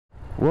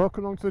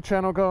Welcome along to the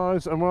channel,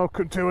 guys, and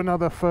welcome to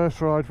another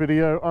first ride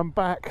video. I'm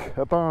back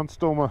at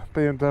Barnstormer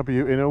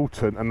BMW in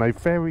Alton, and they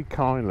very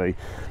kindly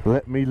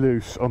let me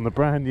loose on the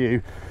brand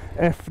new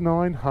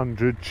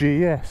F900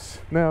 GS.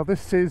 Now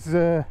this is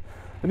a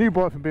new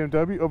bike from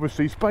BMW.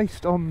 Obviously it's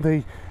based on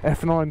the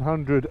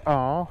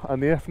F900R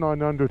and the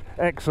F900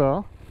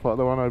 XR, like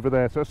the one over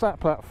there, so it's that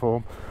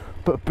platform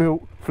but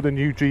built for the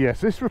new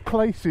GS. This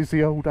replaces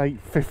the old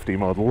 850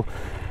 model.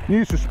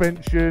 New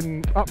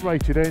suspension,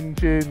 uprated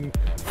engine,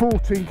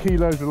 14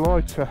 kilos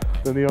lighter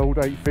than the old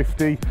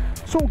 850.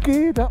 It's all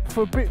geared up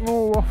for a bit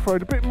more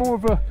off-road, a bit more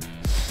of a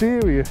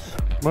serious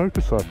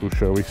motorcycle,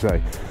 shall we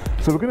say.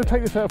 So we're going to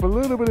take this out for a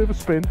little bit of a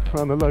spin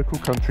around the local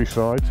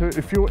countryside. So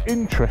if you're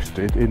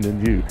interested in the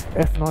new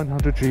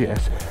F900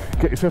 GS,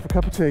 get yourself a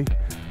cup of tea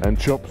and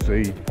chop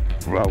the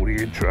roll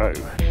the intro.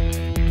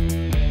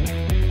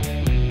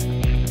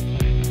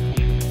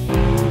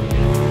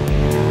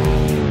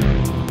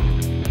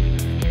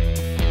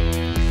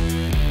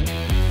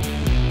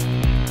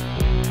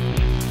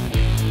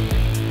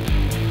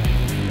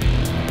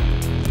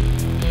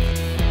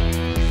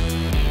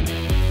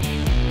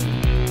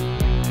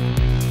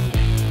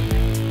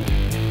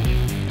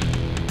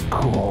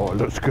 Oh, it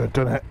looks good,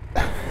 doesn't it?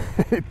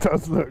 It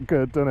does look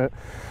good, doesn't it?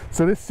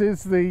 So this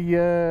is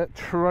the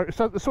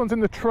so this one's in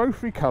the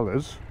trophy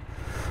colours.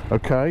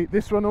 Okay,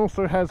 this one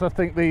also has, I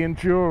think, the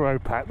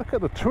Enduro pack. Look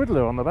at the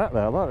twiddler on the back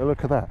there. I like the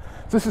look of that.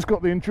 So this has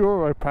got the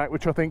Enduro pack,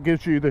 which I think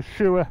gives you the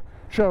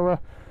Showa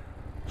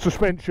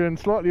suspension,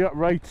 slightly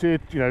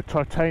uprated, you know,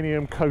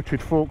 titanium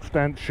coated fork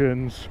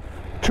stanchions,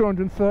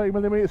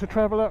 230mm of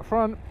travel up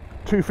front,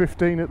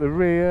 215 at the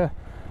rear.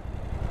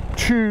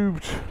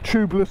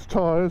 Tubeless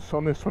tyres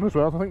on this one as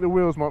well. I think the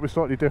wheels might be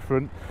slightly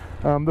different.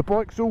 The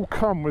bikes all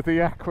come with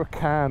the Acra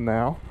can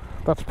now.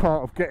 That's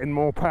part of getting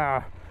more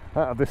power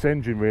out of this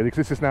engine, really, because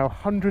this is now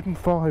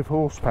 105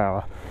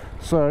 horsepower.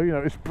 So, you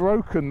know, it's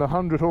broken the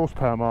 100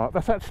 horsepower mark.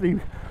 That's actually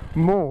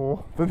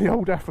more than the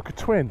old Africa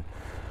Twin.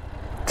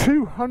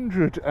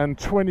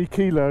 220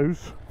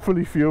 kilos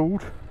fully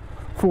fueled,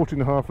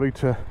 14.5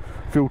 litre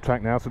fuel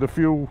tank now. So the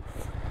fuel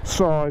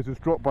size has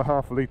dropped by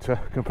half a litre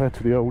compared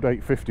to the old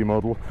 850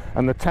 model,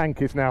 and the tank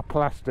is now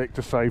plastic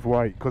to save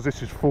weight, because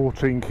this is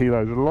 14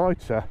 kilos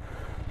lighter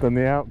than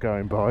the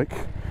outgoing bike.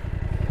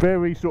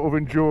 Very sort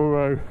of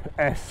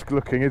enduro-esque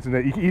looking, isn't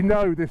it? You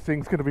know this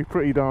thing's going to be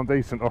pretty darn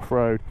decent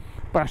off-road.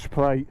 Bash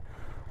plate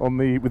on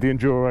with the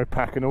enduro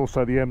pack, and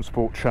also the M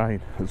Sport chain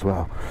as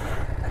well.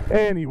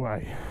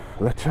 Anyway,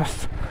 let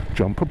us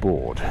jump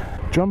aboard.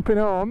 Jumping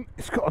on,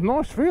 it's got a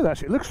nice feel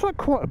actually. It looks like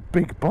quite a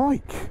big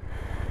bike.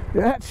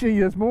 Actually,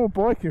 there's more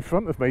bike in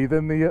front of me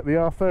than the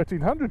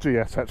R1300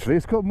 GS. Actually,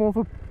 it's got more of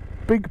a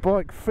big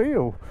bike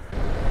feel.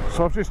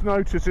 So I've just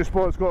noticed this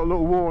bike's got a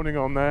little warning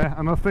on there,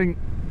 and I think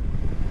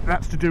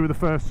that's to do with the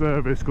first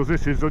service, because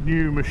this is a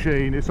new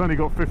machine. It's only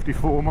got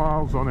 54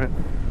 miles on it, so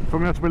I'm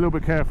going to have to be a little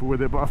bit careful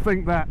with it, but I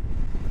think that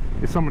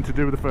is something to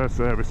do with the first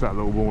service, that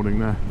little warning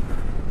there.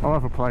 I'll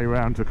have a play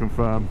around to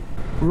confirm.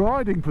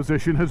 Riding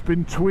position has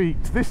been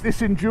tweaked. This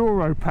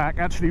Enduro pack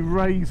actually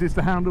raises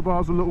the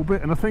handlebars a little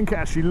bit, and I think it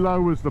actually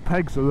lowers the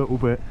pegs a little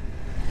bit.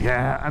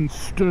 Yeah, and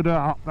stood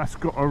up, that's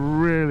got a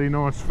really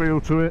nice feel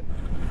to it.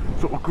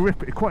 Sort of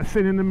grip it, quite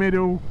thin in the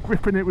middle,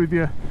 gripping it with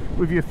your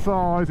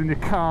thighs and your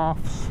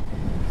calves.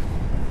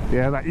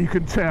 Yeah, that you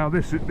can tell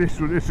this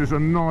is a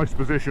nice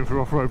position for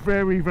off-road.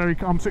 Very,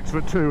 I'm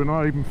 6'2", and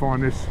I even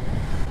find this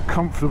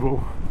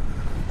comfortable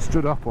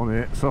stood up on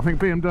it. So I think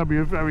BMW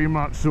have very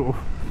much sort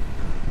of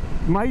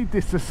made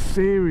this a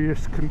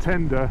serious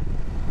contender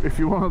if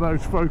you're one of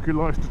those folk who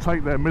likes to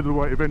take their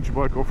middleweight adventure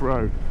bike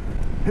off-road.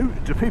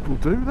 Do people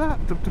do that?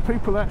 Do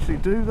people actually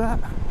do that?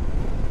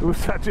 Or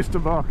was that just a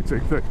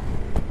marketing thing?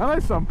 I know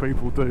some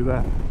people do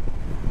that,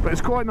 but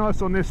it's quite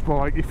nice on this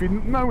bike. If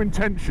you've no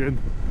intention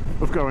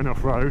of going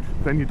off-road,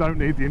 then you don't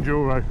need the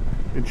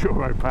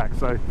Enduro pack.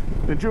 So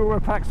the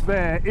Enduro pack's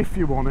there if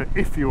you want it,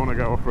 if you want to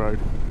go off-road.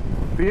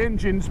 The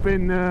engine's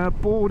been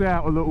bored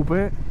out a little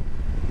bit.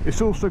 It's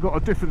also got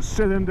a different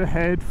cylinder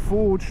head,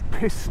 forged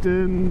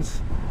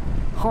pistons,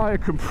 higher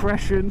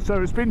compression,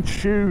 so it's been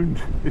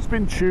tuned. It's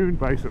been tuned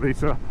basically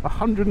to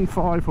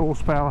 105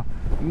 horsepower,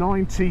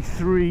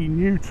 93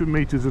 newton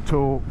meters of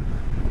torque,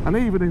 and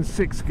even in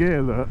 6th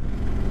gear, look,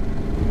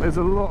 there's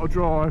a lot of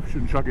drive.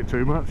 Shouldn't chug it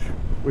too much,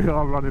 we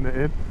are running it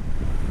in,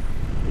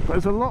 but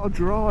there's a lot of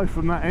drive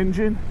from that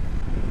engine.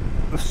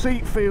 The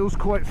seat feels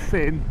quite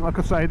thin. Like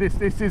I say, this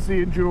is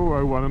the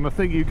Enduro one, and I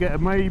think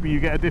maybe you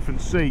get a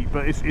different seat,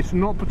 but it's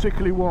not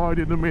particularly wide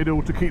in the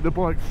middle to keep the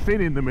bike thin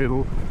in the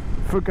middle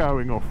for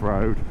going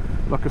off-road.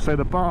 Like I say,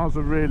 the bars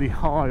are really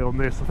high on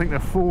this. I think they're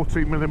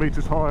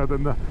 14mm higher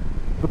than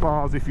the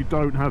bars if you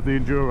don't have the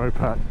Enduro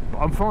pack. But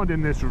I'm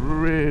finding this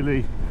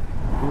really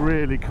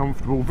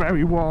comfortable.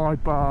 Very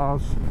wide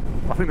bars.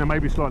 I think they may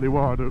be slightly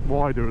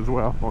wider as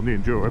well on the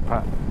Enduro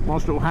pack.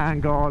 Nice little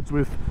handguards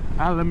with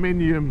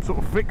aluminium sort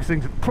of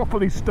fixings,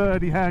 properly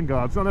sturdy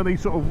handguards, none of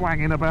these sort of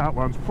wanging about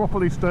ones,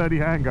 properly sturdy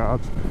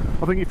handguards.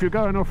 I think if you're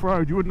going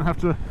off-road you wouldn't have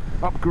to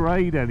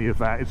upgrade any of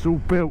that. It's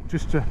all built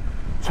just to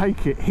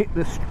take it, hit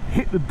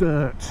the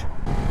dirt.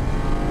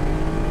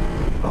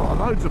 Oh,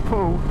 loads of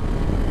pull.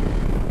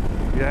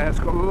 Yeah, it's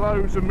got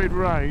loads of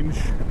mid-range.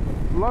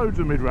 Loads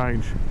of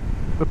mid-range.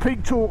 The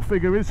peak torque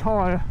figure is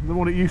higher than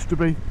what it used to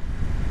be,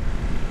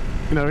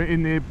 you know,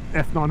 in the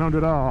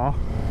F900R.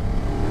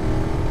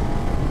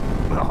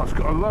 Oh, it's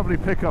got a lovely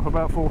pickup,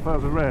 about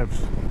 4,000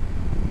 revs.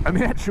 And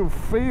the actual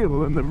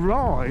feel and the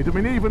ride, I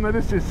mean, even though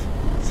this is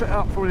set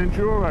up for an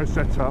enduro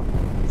setup,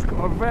 it's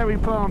got a very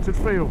planted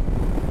feel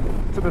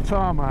to the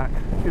tarmac.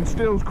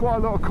 Instills quite a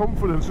lot of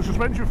confidence. The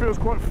suspension feels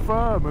quite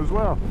firm as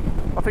well.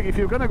 I think if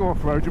you're going to go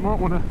off-road, you might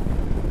want to,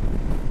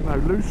 you know,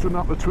 loosen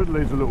up the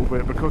twiddlies a little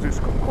bit, because it's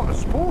got quite a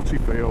sporty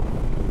feel.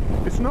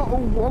 It's not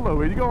all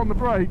wallowy. You go on the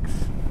brakes,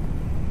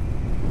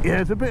 yeah,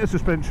 there's a bit of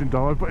suspension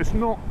dive, but it's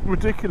not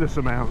ridiculous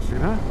amounts, you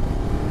know.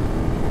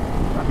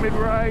 That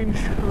mid-range,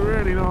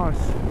 really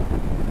nice.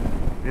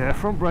 Yeah,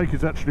 front brake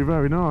is actually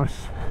very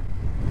nice.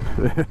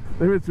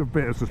 There is a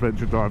bit of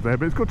suspension dive there,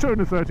 but it's got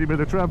 230mm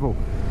of treble.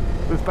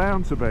 There's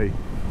bound to be,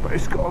 but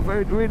it's got a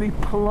very really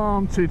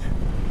planted,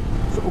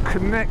 sort of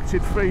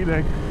connected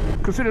feeling.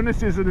 Considering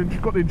this is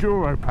got the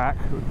enduro pack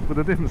with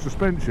a different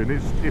suspension,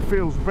 it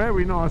feels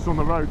very nice on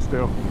the road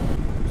still.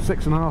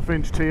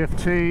 6.5-inch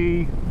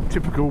TFT,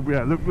 typical.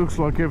 Yeah, looks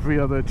like every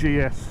other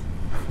GS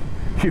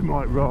you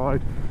might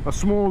ride. A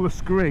smaller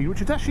screen,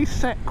 which is actually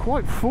set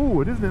quite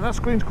forward, isn't it? That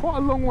screen's quite a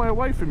long way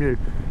away from you.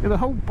 You know, the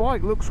whole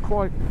bike looks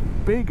quite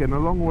big and a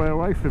long way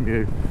away from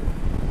you.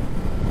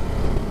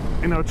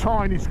 You know, a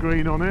tiny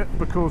screen on it,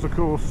 because of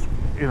course,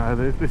 you know,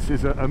 this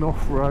is an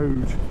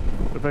off-road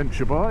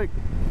adventure bike,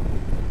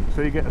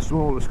 so you get a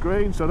smaller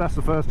screen. So that's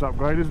the first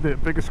upgrade, isn't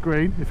it? Bigger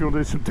screen if you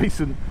want to do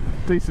some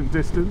decent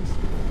distance.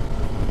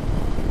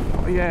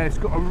 But yeah, it's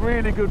got a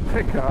really good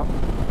pickup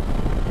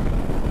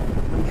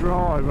and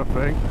drive, I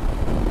think.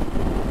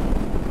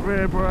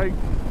 Rear brake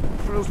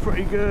feels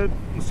pretty good,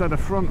 so the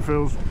front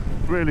feels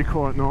really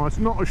quite nice.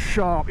 Not as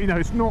sharp, you know,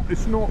 it's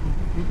not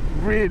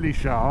really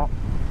sharp.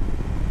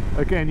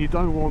 Again, you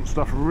don't want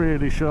stuff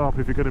really sharp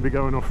if you're going to be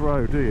going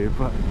off-road, do you?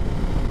 But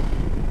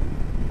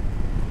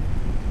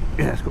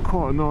yeah, it's got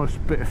quite a nice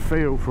bit of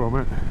feel from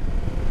it.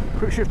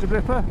 Quick shifter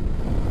blipper,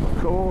 of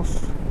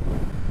course.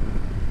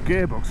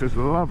 Gearbox is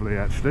lovely,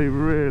 actually,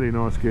 really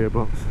nice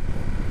gearbox.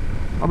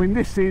 I mean,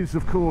 this is,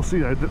 of course, you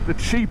know, the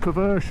cheaper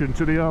version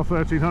to the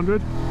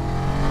R1300.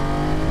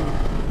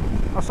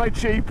 I say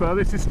cheaper,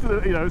 this is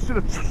still, you know, it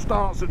still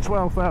starts at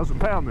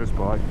 £12,000, this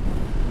bike.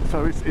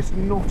 So it's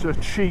not a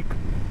cheap,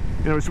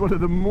 you know, it's one of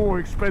the more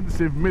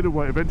expensive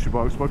middleweight adventure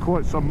bikes by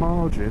quite some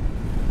margin.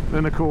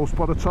 Then, of course,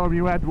 by the time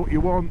you add what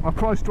you want, I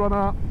priced one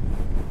up.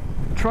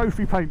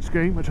 Trophy paint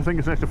scheme, which I think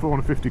is an extra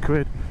 450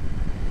 quid.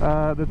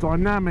 The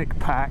dynamic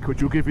pack,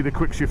 which will give you the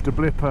quick shifter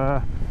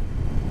blipper.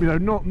 You know,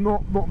 not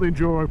the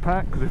enduro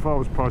pack, because if I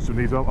was pricing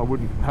these up, I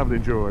wouldn't have the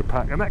enduro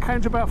pack. And that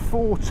came to about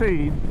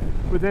 14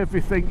 with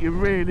everything you're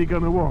really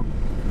going to want.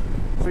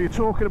 So you're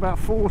talking about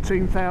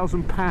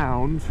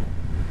 £14,000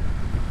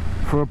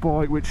 for a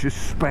bike which is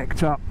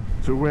spec'd up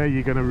to where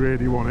you're going to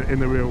really want it in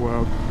the real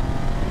world.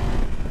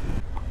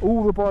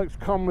 All the bikes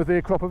come with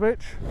the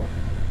Akropovich.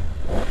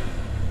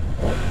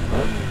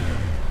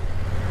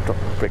 A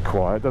bit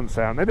quiet, doesn't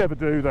sound. They never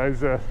do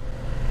those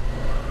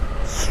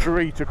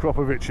street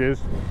Akropoviches.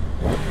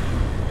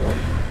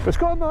 But it's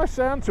got a nice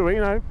sound to it,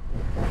 you know.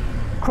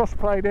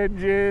 Cross-plate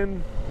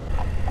engine.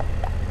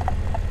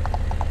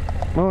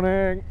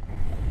 Morning.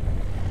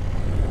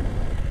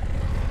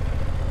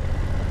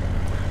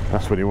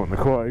 That's when you want the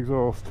quiet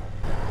exhaust.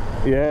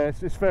 Yeah,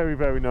 it's very,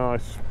 very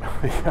nice.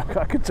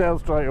 I can tell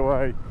straight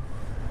away.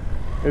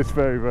 It's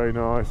very, very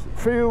nice. It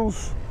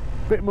feels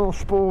a bit more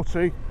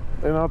sporty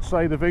than I'd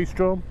say the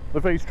V-Strom. The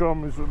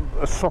V-Strom is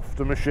a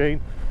softer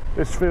machine.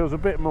 This feels a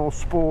bit more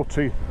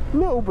sporty, a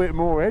little bit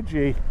more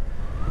edgy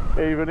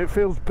even. It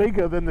feels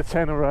bigger than the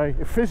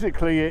Tenere.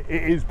 Physically it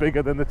is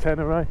bigger than the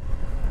Tenere,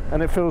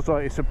 and it feels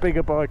like it's a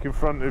bigger bike in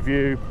front of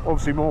you,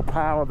 obviously more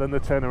power than the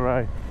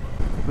Tenere.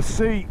 The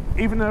seat,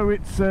 even though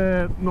it's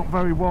not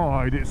very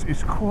wide,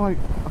 it's quite,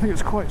 I think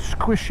it's quite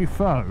squishy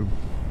foam.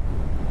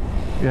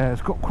 Yeah,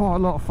 it's got quite a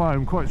lot of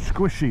foam, quite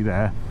squishy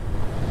there.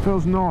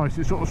 Feels nice.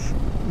 It's sort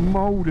of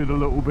moulded a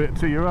little bit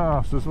to your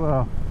ass as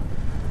well.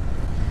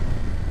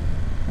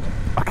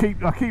 I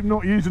keep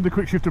not using the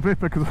quick shifter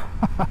blipper because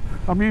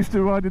I'm used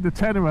to riding the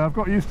Tenere. I've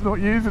got used to not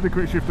using the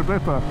quick shifter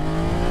blipper.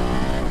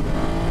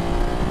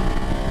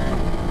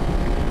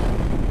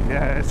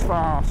 Yeah, it's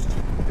fast.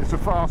 It's a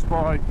fast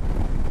bike.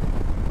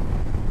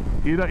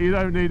 You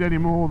don't need any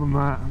more than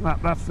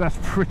that. That's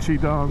pretty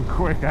darn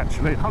quick,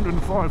 actually.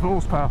 105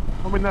 horsepower.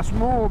 I mean, that's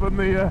more than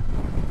the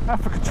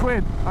Africa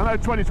Twin. I know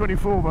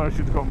 2024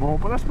 version's got more,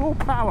 but that's more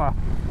power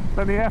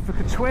than the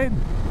Africa Twin.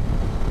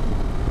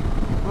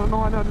 A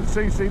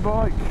 900cc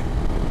bike.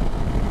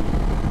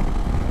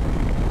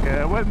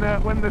 Yeah,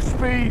 when the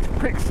speed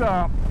picks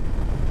up,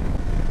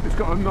 it's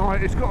got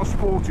a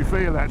sporty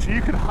feel. Actually,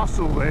 you could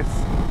hustle this.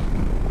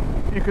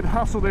 You could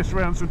hustle this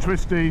around some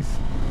twisties.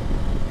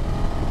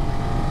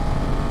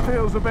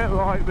 Feels a bit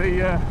like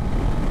the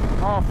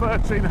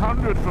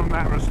R1300 from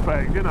that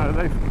respect. You know,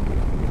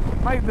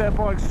 made their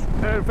bikes,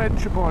 their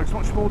adventure bikes,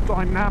 much more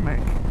dynamic,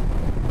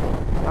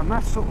 and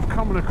that's sort of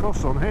coming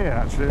across on here.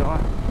 Actually,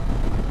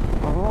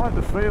 I like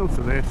the feel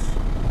to this.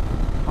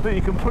 I think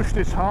you can push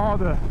this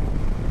harder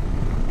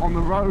on the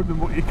road than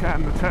what you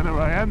can the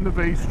Tenere and the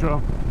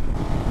V-Strom.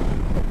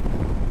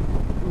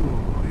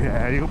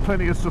 Yeah, you've got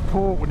plenty of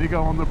support when you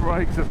go on the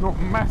brakes. There's not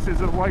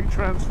masses of weight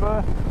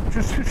transfer, which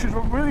is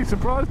what I'm really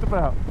surprised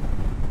about.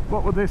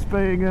 What with this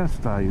being a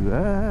stay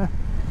there,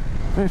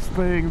 this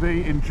being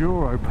the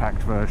Enduro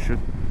packed version.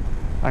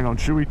 Hang on,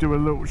 should we do a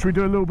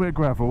little bit of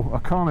gravel? I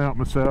can't help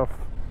myself.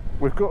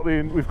 We've got the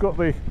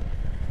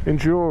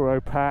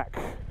Enduro pack.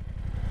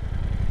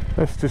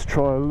 Let's just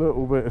try a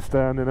little bit of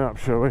standing up,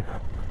 shall we?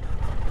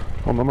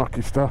 On the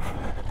mucky stuff.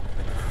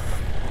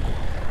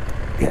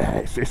 Yeah,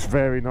 it's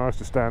very nice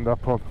to stand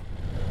up on.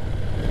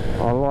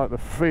 I like the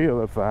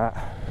feel of that.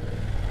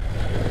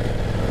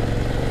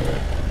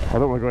 I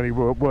don't want to go any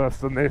worse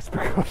than this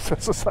because,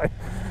 as I say,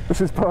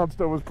 this is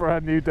Barnstormer's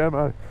brand new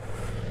demo.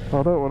 I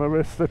don't want to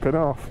risk slipping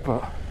off,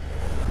 but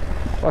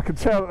I can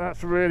tell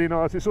that's really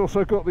nice. It's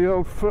also got the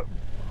old foot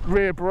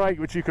rear brake,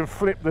 which you can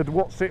flip the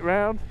what's-it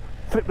round,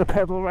 flip the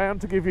pedal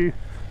round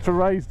to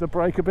raise the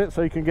brake a bit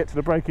so you can get to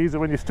the brake easier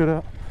when you stood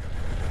up.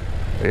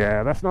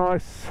 Yeah, that's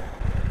nice.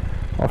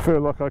 I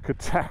feel like I could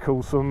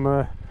tackle some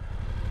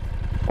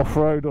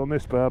off-road on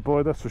this bad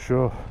boy, that's for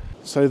sure.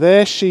 So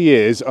there she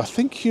is. I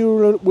think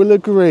you will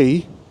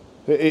agree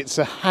that it's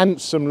a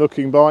handsome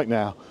looking bike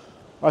now.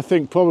 I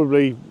think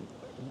probably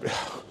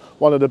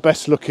one of the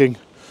best looking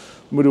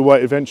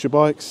middleweight adventure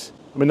bikes.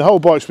 I mean, the whole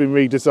bike's been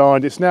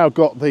redesigned. It's now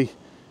got the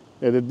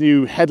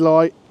new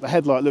headlight. The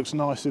headlight looks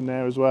nice in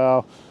there as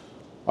well.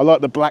 I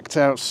like the blacked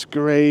out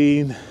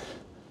screen,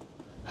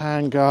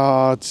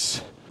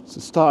 handguards. So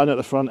starting at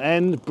the front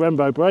end,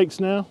 Brembo brakes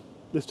now,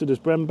 listed as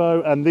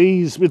Brembo, and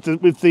these with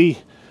the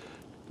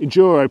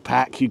Enduro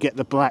pack, you get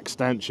the black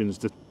stanchions,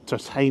 the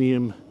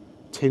titanium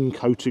tin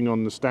coating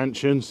on the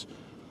stanchions.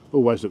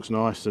 Always looks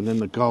nice, and then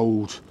the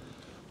gold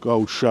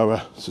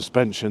shower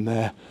suspension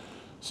there.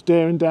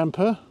 Steering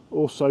damper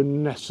also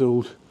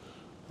nestled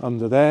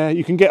under there.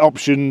 You can get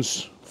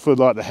options for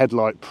like the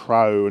Headlight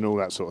Pro and all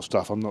that sort of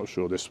stuff. I'm not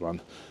sure this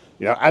one.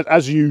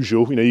 As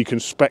usual, you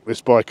can spec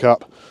this bike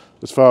up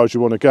as far as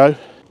you want to go.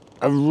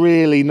 A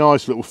really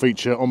nice little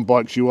feature on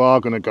bikes you are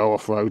going to go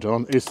off-road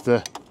on is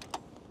the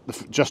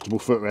adjustable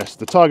footrest.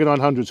 The Tiger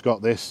 900's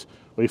got this,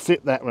 where you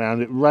flip that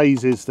round, it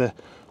raises the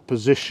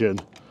position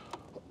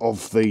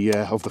of the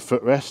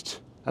footrest.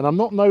 And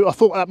I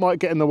thought that might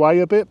get in the way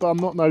a bit, but I'm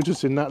not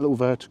noticing that little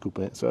vertical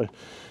bit. So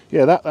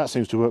yeah, that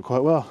seems to work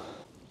quite well.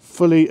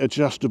 Fully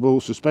adjustable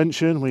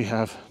suspension. We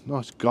have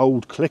nice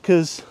gold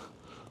clickers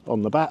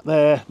on the back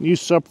there. New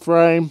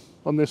subframe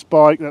on this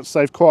bike. That's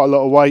saved quite a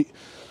lot of weight,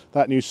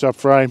 that new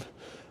subframe.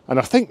 And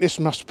I think this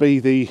must be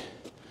the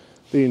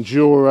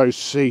Enduro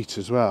seat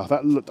as well.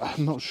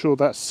 I'm not sure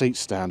that seat's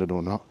standard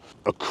or not.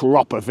 A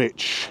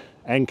Kropovich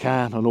end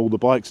can on all the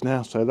bikes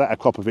now, so that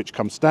Kropovich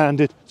comes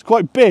standard. It's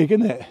quite big,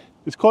 isn't it?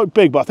 It's quite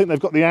big, but I think they've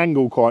got the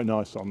angle quite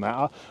nice on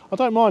that. I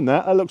don't mind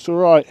that. That looks all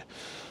right.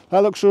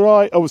 That looks all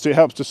right. Obviously, it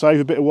helps to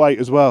save a bit of weight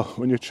as well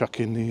when you're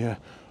chucking the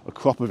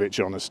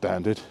Kropovich on as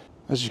standard.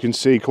 As you can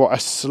see, quite a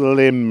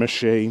slim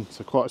machine.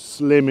 So quite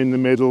slim in the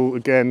middle.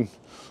 Again,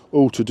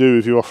 all to do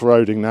with your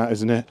off-roading, that,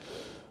 isn't it?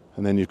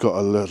 And then you've got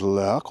a little,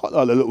 I quite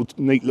like a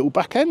neat little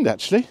back end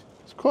actually.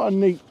 It's quite a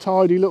neat,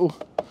 tidy little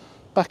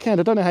back end.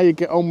 I don't know how you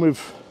get on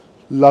with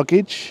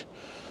luggage.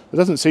 There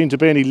doesn't seem to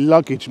be any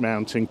luggage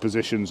mounting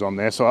positions on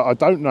there, so I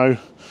don't know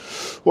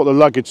what the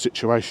luggage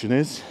situation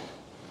is.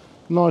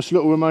 Nice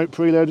little remote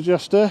preload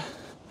adjuster.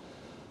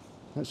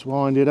 Let's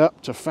wind it up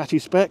to fatty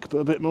spec,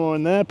 put a bit more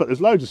in there, but there's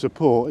loads of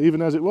support,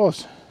 even as it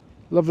was.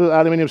 Lovely little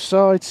aluminium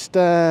side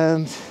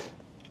stand,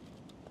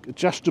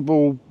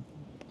 adjustable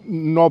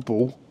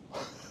knobble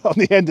on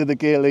the end of the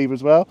gear lever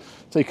as well,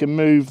 so you can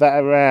move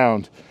that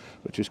around,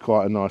 which is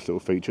quite a nice little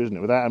feature, isn't it?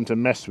 Without having to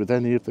mess with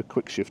any of the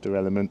quick shifter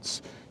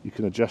elements, you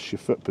can adjust your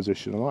foot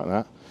position. I like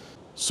that.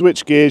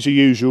 Switch gears, your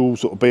usual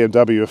sort of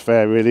BMW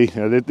affair really.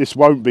 This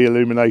won't be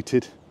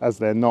illuminated, as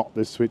they're not,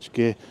 this switch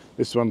gear.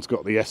 This one's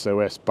got the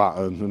SOS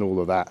button and all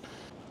of that.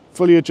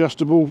 Fully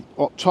adjustable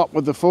up top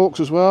with the forks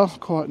as well,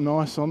 quite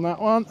nice on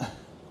that one.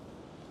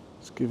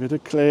 Let's give it a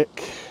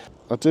click.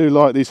 I do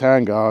like these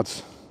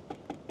handguards.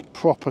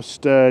 Proper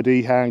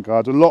sturdy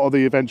handguard. A lot of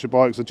the adventure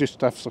bikes are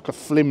just have like a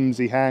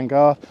flimsy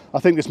handguard. I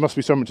think this must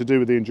be something to do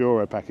with the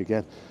Enduro pack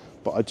again,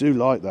 but I do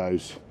like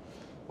those.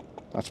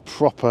 That's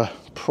proper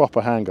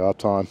handguard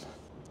time.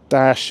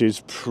 Dash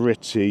is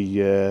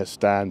pretty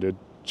standard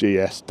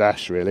GS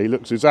dash really.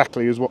 Looks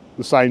exactly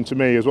the same to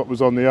me as what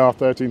was on the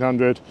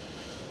R1300.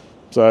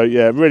 So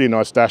yeah, really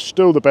nice dash.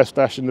 Still the best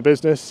dash in the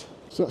business.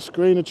 Is that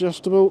screen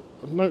adjustable?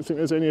 I don't think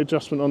there's any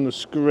adjustment on the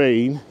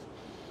screen.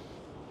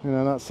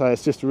 That's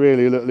it's just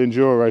really a little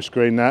Enduro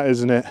screen, that,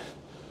 isn't it?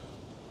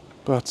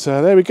 But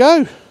there we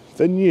go.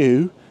 The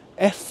new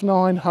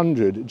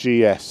F900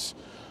 GS.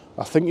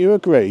 I think you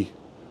agree,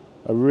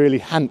 a really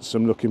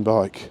handsome looking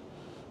bike.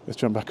 Let's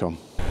jump back on.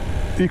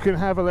 You can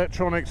have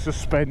electronic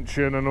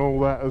suspension and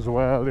all that as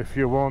well if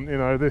you want. You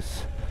know,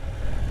 this,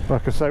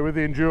 like I say, with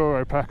the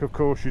Enduro pack, of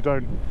course, I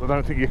don't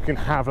think you can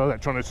have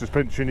electronic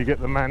suspension. You get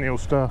the manual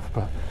stuff,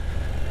 but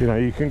you know,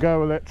 you can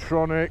go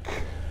electronic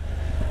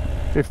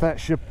if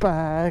that's your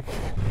bag.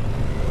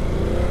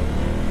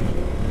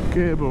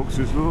 Gearbox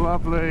is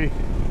lovely.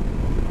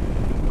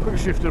 Quick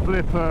shifter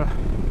blipper.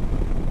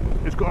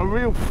 It's got a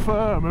real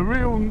firm,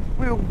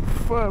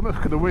 look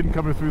at the wind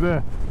coming through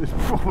there. It's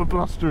proper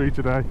blustery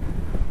today.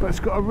 But it's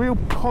got a real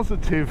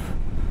positive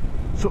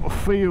sort of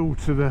feel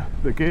to the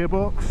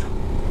gearbox.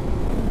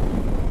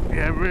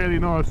 Yeah, really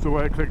nice the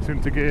way it clicks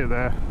into gear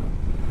there.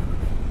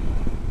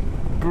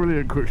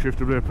 Brilliant quick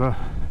shifter blipper.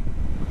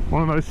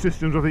 One of those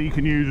systems I think you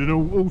can use in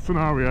all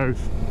scenarios.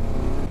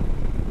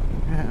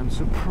 Yeah, and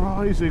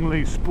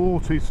surprisingly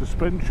sporty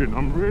suspension.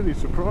 I'm really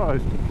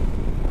surprised.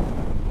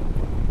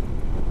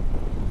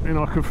 You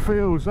know, I can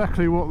feel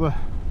exactly what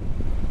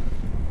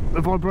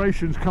the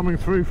vibrations coming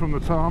through from the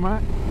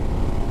tarmac.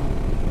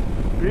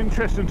 Be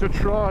interesting to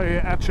try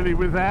it actually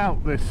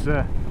without this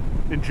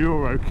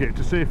Enduro kit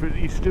to see if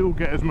you still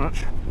get as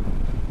much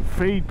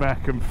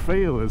feedback and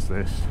feel as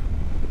this.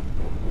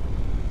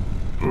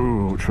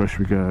 Ooh, which way should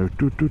we go?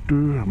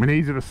 I mean,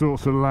 these are the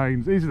sorts of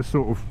lanes, these are the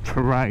sort of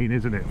terrain,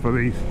 isn't it, for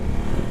these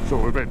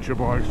sort of adventure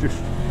bikes, just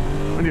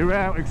when you're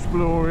out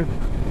exploring.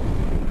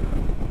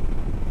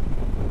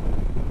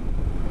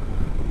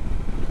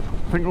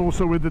 I think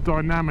also with the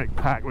dynamic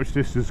pack, which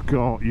this has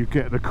got, you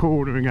get the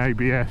cornering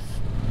ABS.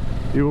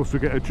 You also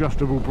get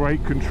adjustable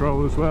brake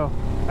control as well,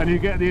 and you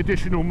get the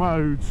additional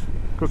modes,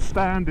 because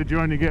standard you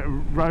only get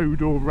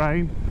road or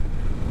rain.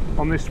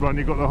 On this one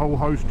you've got the whole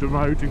host of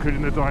modes,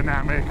 including the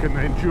dynamic and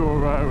the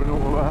enduro and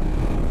all that.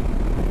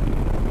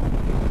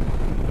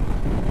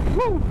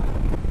 Woo!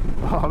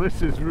 Oh,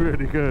 this is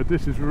really good,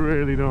 this is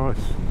really nice.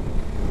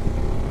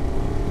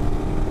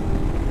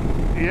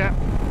 Yeah,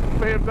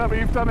 BMW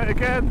have done it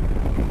again.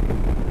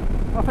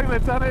 I think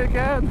they've done it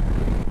again.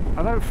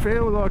 I don't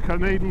feel like I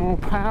need more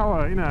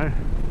power, you know.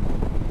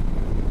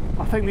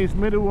 I think these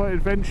middleweight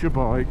adventure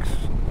bikes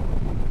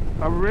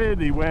are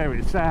really where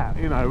it's at,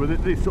 you know,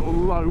 with this sort of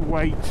low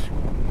weight,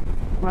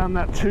 around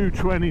that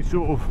 220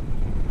 sort of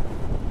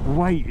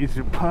weight is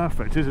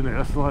perfect, isn't it?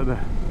 That's like the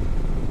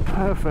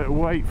perfect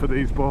weight for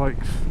these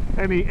bikes.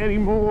 Any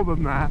more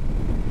than that,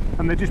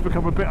 and they just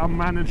become a bit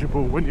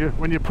unmanageable when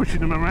you're pushing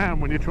them around,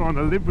 when you're trying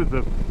to live with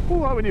them.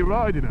 Although when you're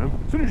riding them,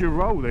 as soon as you're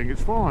rolling,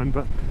 it's fine,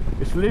 but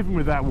it's living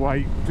with that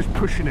weight, just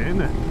pushing it,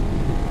 isn't it?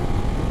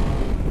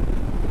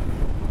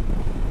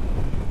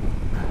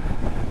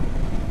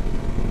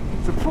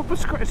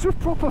 It's a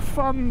proper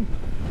fun,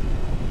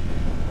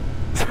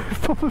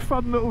 proper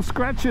fun little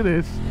scratch of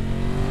this.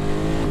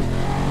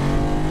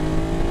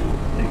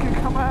 You can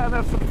come out and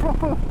have some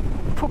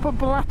proper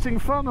blatting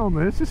fun on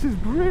this. This is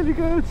really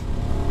good.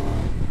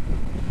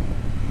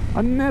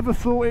 I never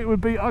thought it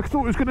would be. I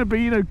thought it was going to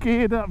be, you know,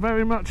 geared up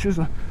very much as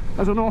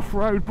an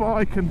off-road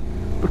bike, and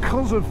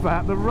because of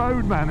that, the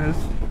road manners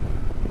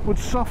would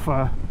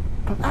suffer.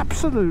 But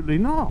absolutely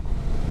not.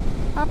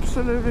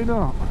 Absolutely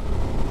not.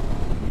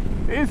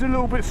 It is a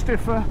little bit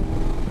stiffer,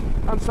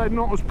 and say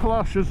not as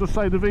plush as,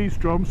 say, the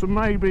V-Strom. So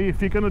maybe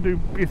if you're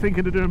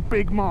thinking of doing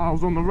big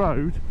miles on the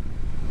road,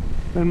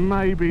 then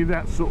maybe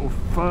that sort of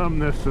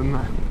firmness and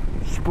that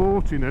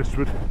sportiness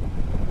would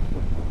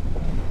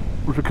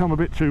become a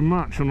bit too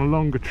much on a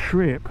longer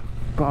trip.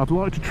 But I'd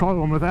like to try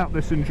one without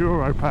this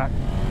Enduro pack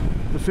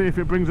to see if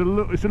it brings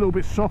it's a little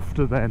bit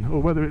softer then,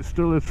 or whether it's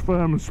still as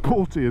firm and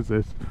sporty as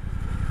this.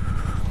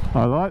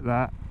 I like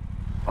that.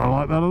 I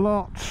like that a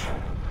lot.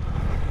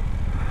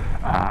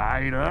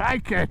 I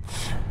like it.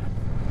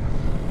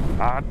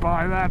 I'd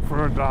buy that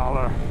for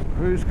 $1.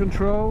 Cruise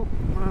control?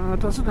 It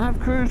doesn't have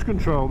cruise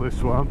control,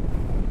 this one.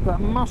 That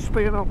must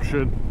be an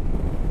option.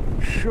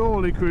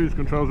 Surely cruise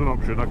control's an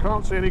option. I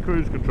can't see any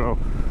cruise control,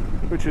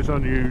 which is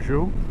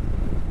unusual.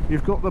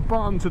 You've got the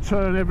button to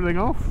turn everything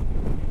off,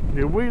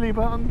 your wheelie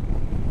button,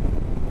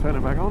 turn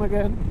it back on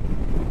again.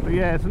 But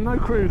yeah, there's no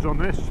cruise on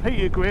this.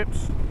 Heated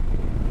grips,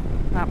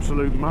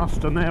 absolute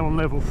must, and they're on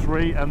level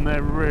 3 and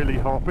they're really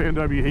hot.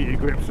 BMW heated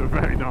grips are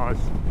very nice,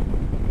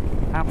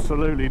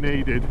 absolutely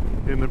needed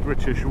in the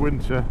British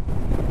winter.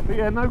 But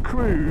yeah, no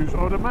cruise.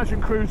 I'd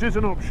imagine cruise is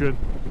an option,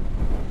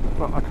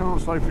 but I can't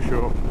say for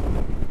sure.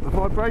 The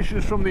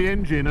vibrations from the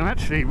engine are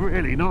actually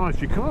really nice.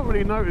 You can't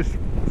really notice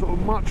sort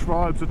of much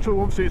vibes at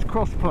all. Obviously it's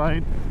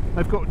cross-plane.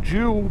 They've got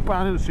dual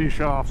balancing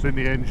shafts in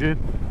the engine.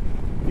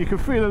 You can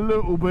feel a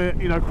little bit,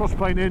 you know,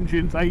 cross-plane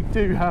engines, they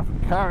do have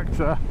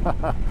character,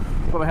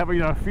 but they have, you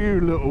know, a few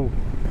little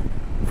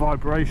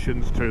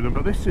vibrations to them.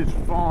 But this is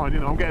fine, you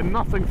know, I'm getting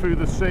nothing through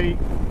the seat,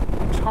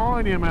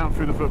 tiny amount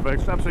through the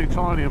footpegs, absolutely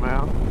tiny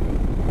amount,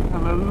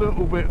 and a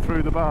little bit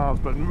through the bars,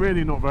 but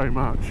really not very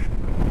much.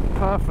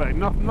 Perfect,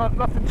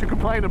 nothing to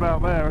complain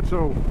about there at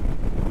all.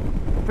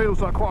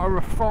 Feels like quite a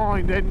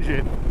refined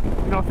engine.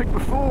 You know, I think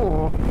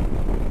before,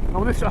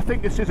 I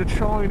think this is a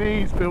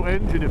Chinese built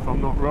engine if I'm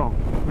not wrong,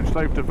 which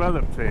they've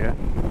developed here,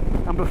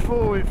 and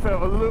before it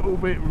felt a little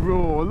bit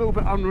raw, a little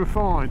bit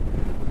unrefined.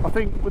 I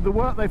think with the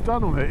work they've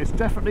done on it, it's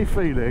definitely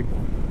feeling,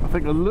 I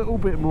think, a little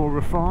bit more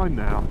refined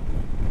now.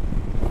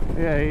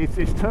 Yeah,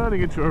 it's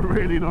turning into a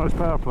really nice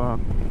power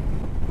plant.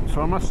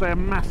 So I must say a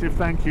massive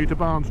thank you to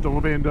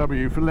Barnstormer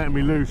BMW for letting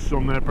me loose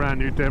on their brand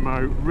new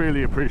demo.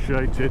 Really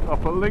appreciate it. I'll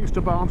put links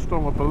to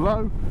Barnstormer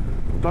below.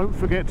 Don't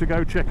forget to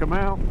go check them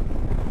out.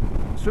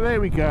 So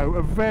there we go,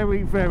 a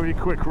very, very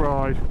quick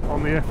ride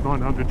on the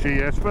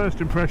F900 GS.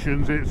 First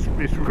impressions, it's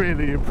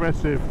really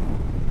impressive.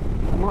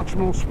 Much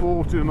more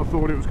sporty than I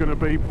thought it was going to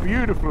be.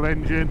 Beautiful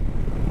engine.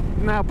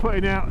 Now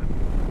putting out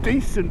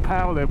decent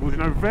power levels, you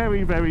know,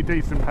 very, very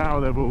decent power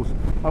levels.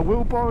 I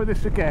will borrow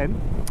this again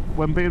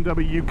when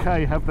BMW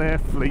UK have their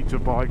fleet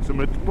of bikes. I'm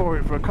going to borrow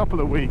it for a couple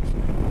of weeks,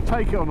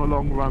 take it on a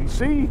long run,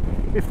 see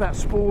if that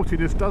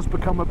sportiness does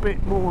become a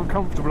bit more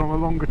uncomfortable on a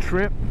longer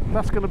trip.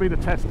 That's going to be the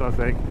test, I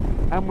think.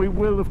 And we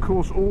will, of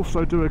course,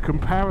 also do a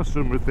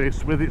comparison with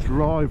this, with its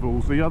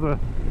rivals, the other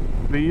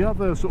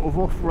sort of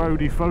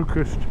off-roady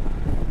focused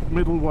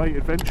middleweight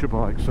adventure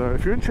bikes. So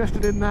if you're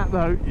interested in that,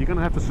 though, you're going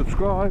to have to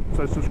subscribe.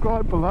 So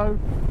subscribe below,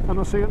 and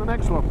I'll see you in the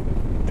next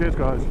one. Cheers,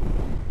 guys.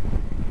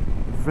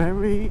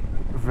 Very,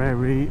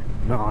 very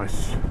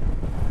nice.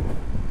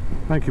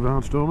 Thank you,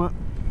 Barnstormer.